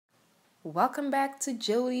Welcome back to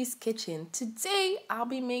Jody's Kitchen. Today I'll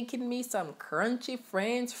be making me some crunchy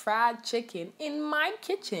French fried chicken in my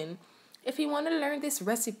kitchen. If you want to learn this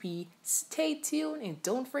recipe, stay tuned and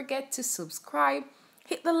don't forget to subscribe.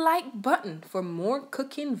 Hit the like button for more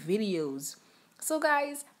cooking videos. So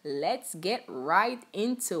guys, let's get right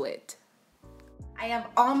into it. I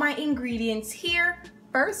have all my ingredients here.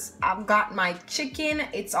 First, I've got my chicken.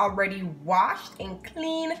 It's already washed and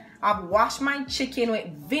clean. I've washed my chicken with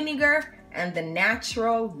vinegar and the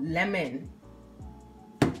natural lemon.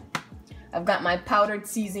 I've got my powdered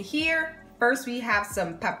seasoning here. First, we have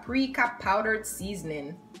some paprika powdered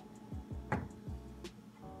seasoning.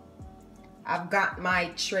 I've got my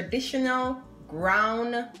traditional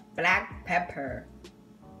ground black pepper.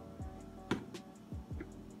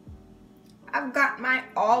 I've got my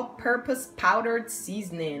all-purpose powdered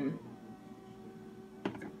seasoning.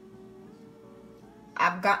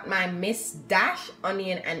 I've got my minced dash,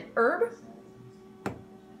 onion and herb.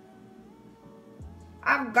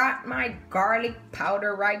 I've got my garlic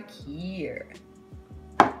powder right here.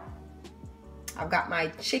 I've got my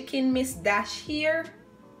chicken minced dash here.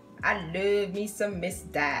 I love me some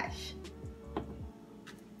minced dash.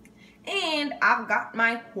 And I've got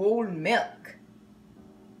my whole milk.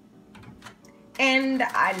 And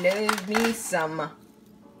I love me some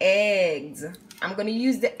eggs. I'm gonna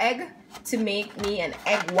use the egg to make me an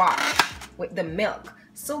egg wash with the milk.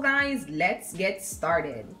 So guys, let's get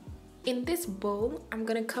started. In this bowl, I'm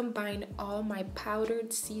gonna combine all my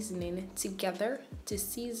powdered seasoning together to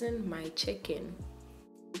season my chicken.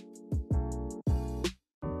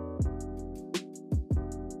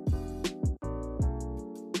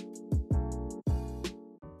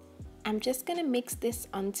 I'm just gonna mix this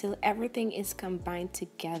until everything is combined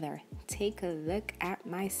together. Take a look at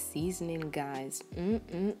my seasoning, guys.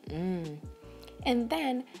 And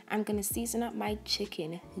then I'm gonna season up my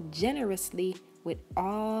chicken generously with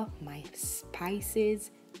all my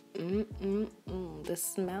spices. The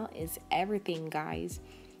smell is everything, guys.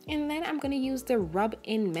 And then I'm gonna use the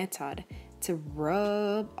rub-in method to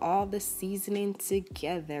rub all the seasoning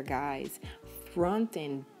together, guys, front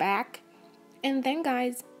and back. And then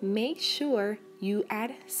guys, make sure you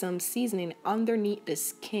add some seasoning underneath the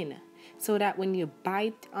skin so that when you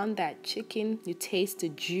bite on that chicken, you taste the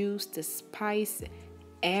juice, the spice,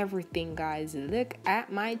 everything, guys. Look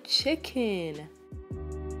at my chicken.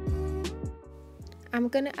 I'm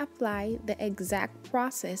gonna apply the exact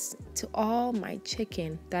process to all my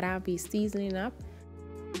chicken that I'll be seasoning up.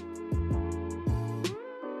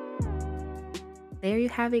 There you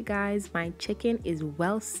have it, guys. My chicken is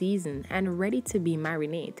well seasoned and ready to be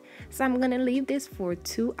marinated. So I'm gonna leave this for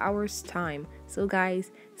 2 hours time. So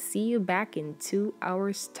guys, see you back in 2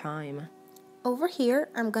 hours time. Over here,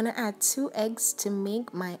 I'm gonna add 2 eggs to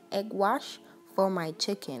make my egg wash for my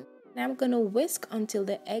chicken. And I'm gonna whisk until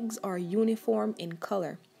the eggs are uniform in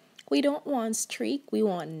color. We don't want streak, we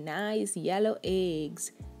want nice yellow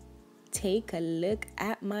eggs. Take a look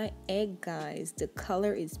at my egg, guys. The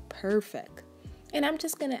color is perfect. And I'm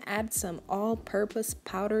just gonna add some all-purpose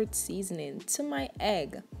powdered seasoning to my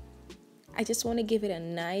egg. I just wanna give it a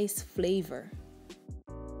nice flavor.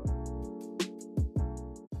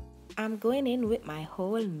 I'm going in with my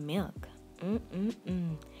whole milk.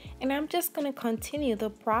 And I'm just gonna continue the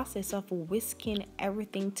process of whisking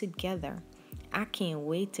everything together. I can't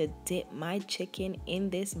wait to dip my chicken in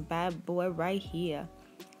this bad boy right here.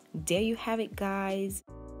 There you have it, guys.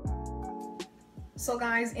 So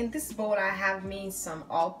guys, in this bowl I have me some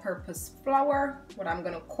all-purpose flour, what I'm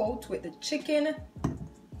gonna coat with the chicken.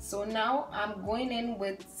 So now I'm going in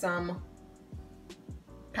with some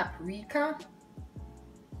paprika,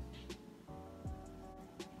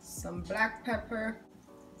 some black pepper,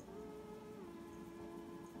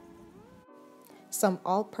 some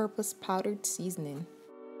all-purpose powdered seasoning,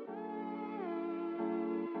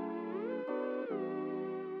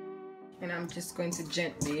 and I'm just going to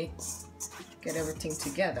gently get everything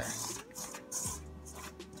together.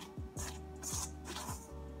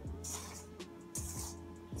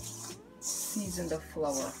 Season the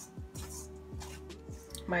flour.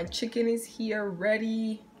 My chicken is here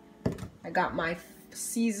ready. I got my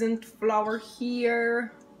seasoned flour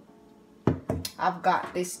here. I've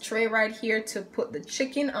got this tray right here to put the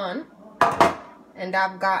chicken on. And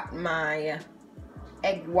I've got my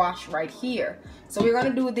egg wash right here. So we're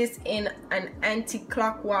gonna do this in an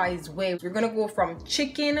anti-clockwise way. We're gonna go from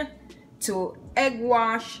chicken to egg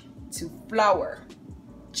wash to flour.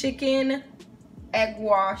 Chicken, egg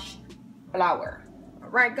wash, flour. All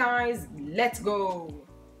right guys, let's go.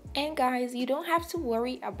 And guys, you don't have to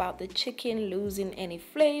worry about the chicken losing any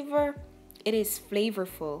flavor. It is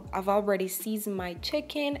flavorful. I've already seasoned my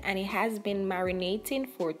chicken and it has been marinating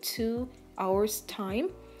for 2 hours time.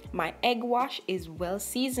 My egg wash is well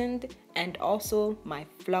seasoned and also my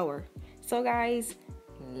flour. So guys,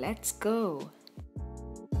 let's go.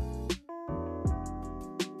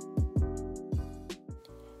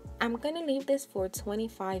 I'm gonna leave this for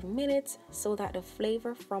 25 minutes so that the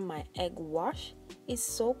flavor from my egg wash is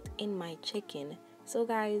soaked in my chicken. So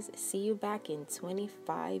guys, see you back in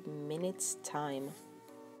 25 minutes time.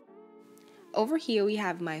 Over here we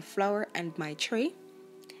have my flour and my tray.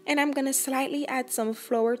 And I'm gonna slightly add some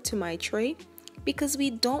flour to my tray because we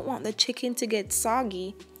don't want the chicken to get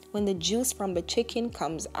soggy when the juice from the chicken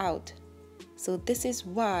comes out. So this is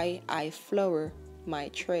why I flour my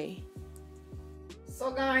tray.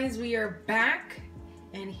 So guys, we are back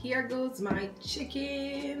and here goes my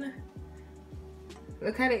chicken.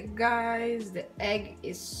 Look at it guys, the egg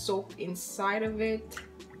is soaked inside of it.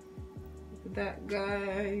 Look at that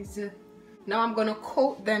guys. Now I'm gonna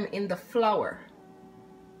coat them in the flour.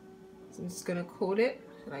 So I'm just gonna coat it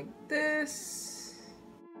like this.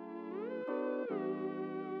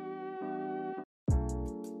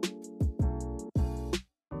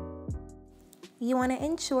 You want to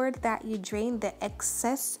ensure that you drain the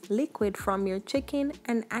excess liquid from your chicken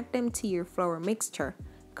and add them to your flour mixture.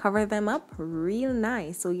 Cover them up real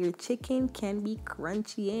nice so your chicken can be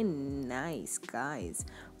crunchy and nice, guys.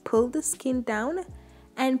 Pull the skin down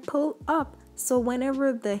and pull up so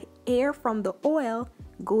whenever the air from the oil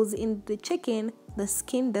goes in the chicken, the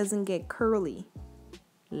skin doesn't get curly.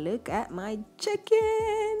 Look at my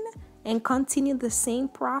chicken! And continue the same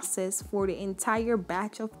process for the entire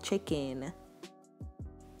batch of chicken.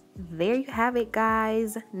 There you have it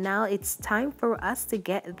guys. Now it's time for us to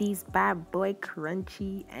get these bad boy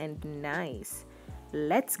crunchy and nice.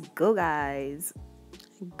 Let's go guys.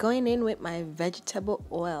 Going in with my vegetable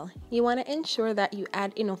oil. You want to ensure that you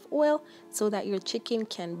add enough oil so that your chicken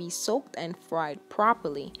can be soaked and fried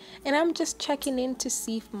properly. And I'm just checking in to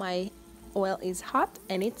see if my oil is hot,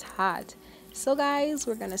 and it's hot. So guys,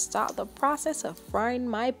 we're gonna start the process of frying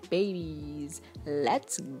my babies.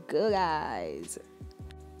 Let's go guys.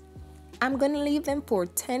 I'm gonna leave them for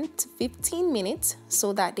 10 to 15 minutes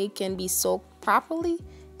so that they can be soaked properly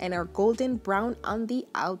and are golden brown on the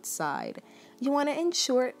outside. You want to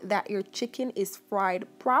ensure that your chicken is fried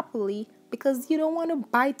properly because you don't want to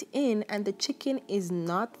bite in and the chicken is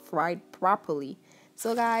not fried properly.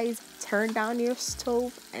 So guys, turn down your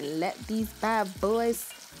stove and let these bad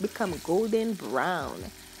boys become golden brown.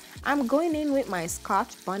 I'm going in with my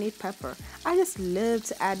Scotch bonnet pepper. I just love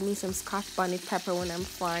to add me some Scotch bonnet pepper when I'm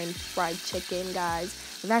frying fried chicken,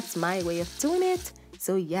 guys. That's my way of doing it.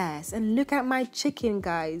 So yes, and look at my chicken,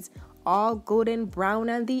 guys. All golden brown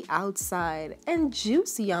on the outside and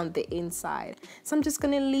juicy on the inside. So I'm just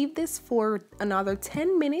gonna leave this for another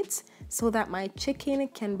 10 minutes so that my chicken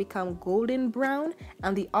can become golden brown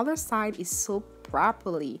and the other side is soaked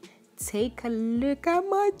properly. Take a look at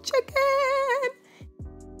my chicken.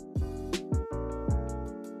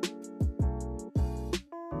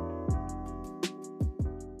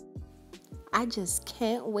 I just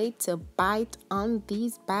can't wait to bite on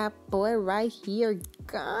these bad boy right here,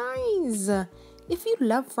 guys. If you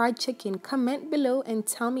love fried chicken, comment below and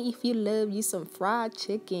tell me if you love you some fried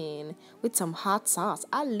chicken with some hot sauce.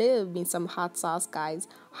 I love me some hot sauce, guys.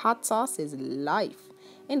 Hot sauce is life.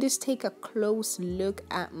 And just take a close look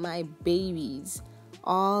at my babies.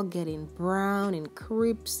 All getting brown and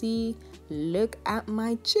crispy. Look at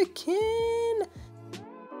my chicken.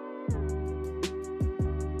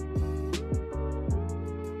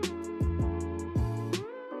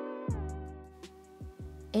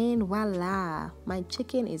 And voila, my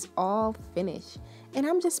chicken is all finished. And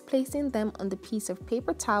I'm just placing them on the piece of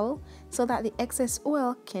paper towel so that the excess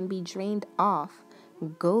oil can be drained off.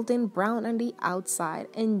 Golden brown on the outside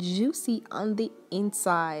and juicy on the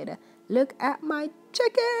inside. Look at my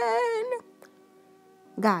chicken.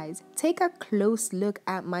 Guys, take a close look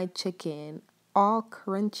at my chicken. All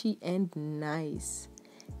crunchy and nice.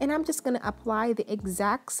 And I'm just going to apply the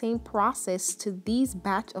exact same process to these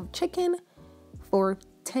batch of chicken for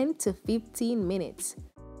 10 to 15 minutes.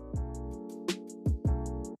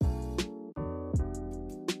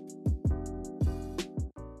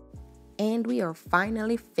 And we are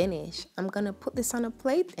finally finished. I'm gonna put this on a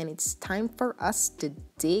plate and it's time for us to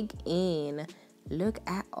dig in. Look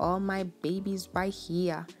at all my babies right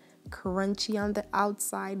here. Crunchy on the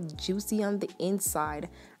outside, juicy on the inside.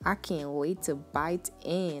 I can't wait to bite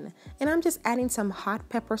in. And I'm just adding some hot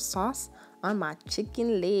pepper sauce on my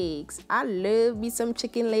chicken legs. I love me some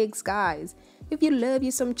chicken legs, guys. If you love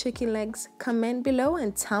you some chicken legs, comment below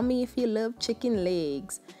and tell me if you love chicken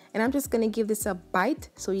legs. And I'm just gonna give this a bite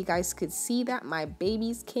so you guys could see that my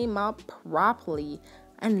babies came out properly.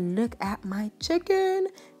 And look at my chicken.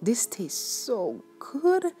 This tastes so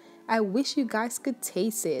good. I wish you guys could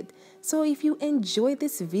taste it. So if you enjoyed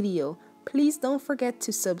this video, please don't forget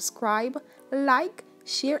to subscribe, like,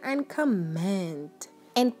 share, and comment.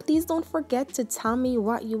 And please don't forget to tell me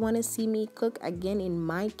what you want to see me cook again in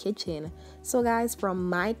my kitchen. So guys, from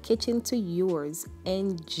my kitchen to yours,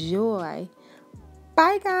 enjoy.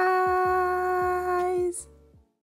 Bye guys.